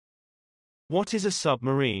What is a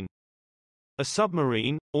submarine? A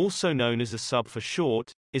submarine, also known as a sub for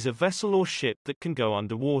short, is a vessel or ship that can go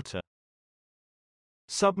underwater.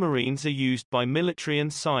 Submarines are used by military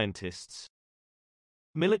and scientists.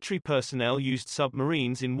 Military personnel used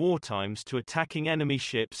submarines in wartimes to attacking enemy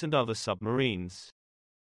ships and other submarines.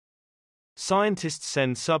 Scientists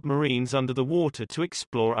send submarines under the water to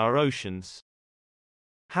explore our oceans.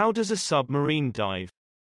 How does a submarine dive?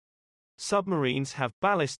 Submarines have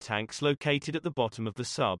ballast tanks located at the bottom of the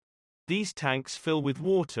sub. These tanks fill with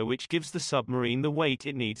water, which gives the submarine the weight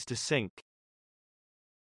it needs to sink.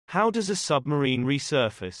 How does a submarine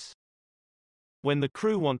resurface? When the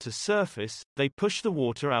crew want to surface, they push the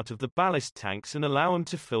water out of the ballast tanks and allow them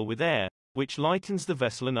to fill with air, which lightens the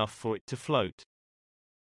vessel enough for it to float.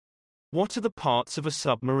 What are the parts of a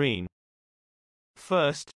submarine?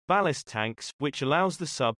 First, ballast tanks, which allows the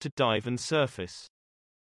sub to dive and surface.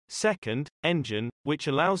 Second, engine, which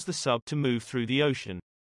allows the sub to move through the ocean.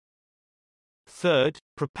 Third,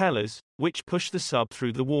 propellers, which push the sub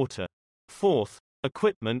through the water. Fourth,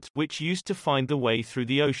 equipment, which used to find the way through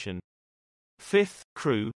the ocean. Fifth,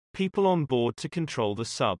 crew, people on board to control the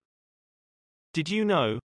sub. Did you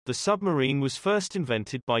know, the submarine was first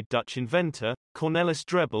invented by Dutch inventor, Cornelis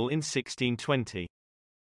Drebbel in 1620.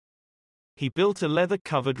 He built a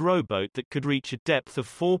leather-covered rowboat that could reach a depth of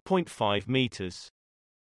 4.5 meters.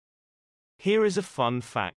 Here is a fun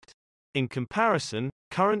fact. In comparison,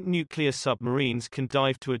 current nuclear submarines can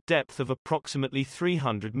dive to a depth of approximately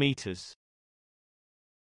 300 meters.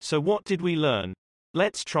 So what did we learn?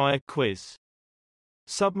 Let's try a quiz.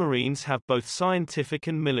 Submarines have both scientific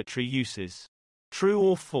and military uses. True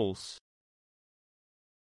or false?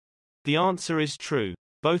 The answer is true.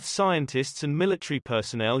 Both scientists and military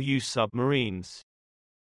personnel use submarines.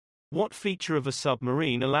 What feature of a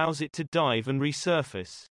submarine allows it to dive and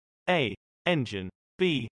resurface? A. Engine.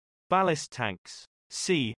 B. Ballast tanks.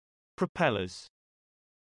 C. Propellers.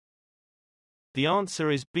 The answer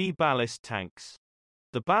is B. Ballast tanks.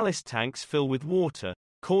 The ballast tanks fill with water,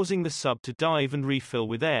 causing the sub to dive and refill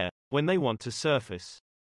with air when they want to surface.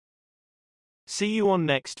 See you on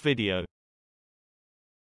next video.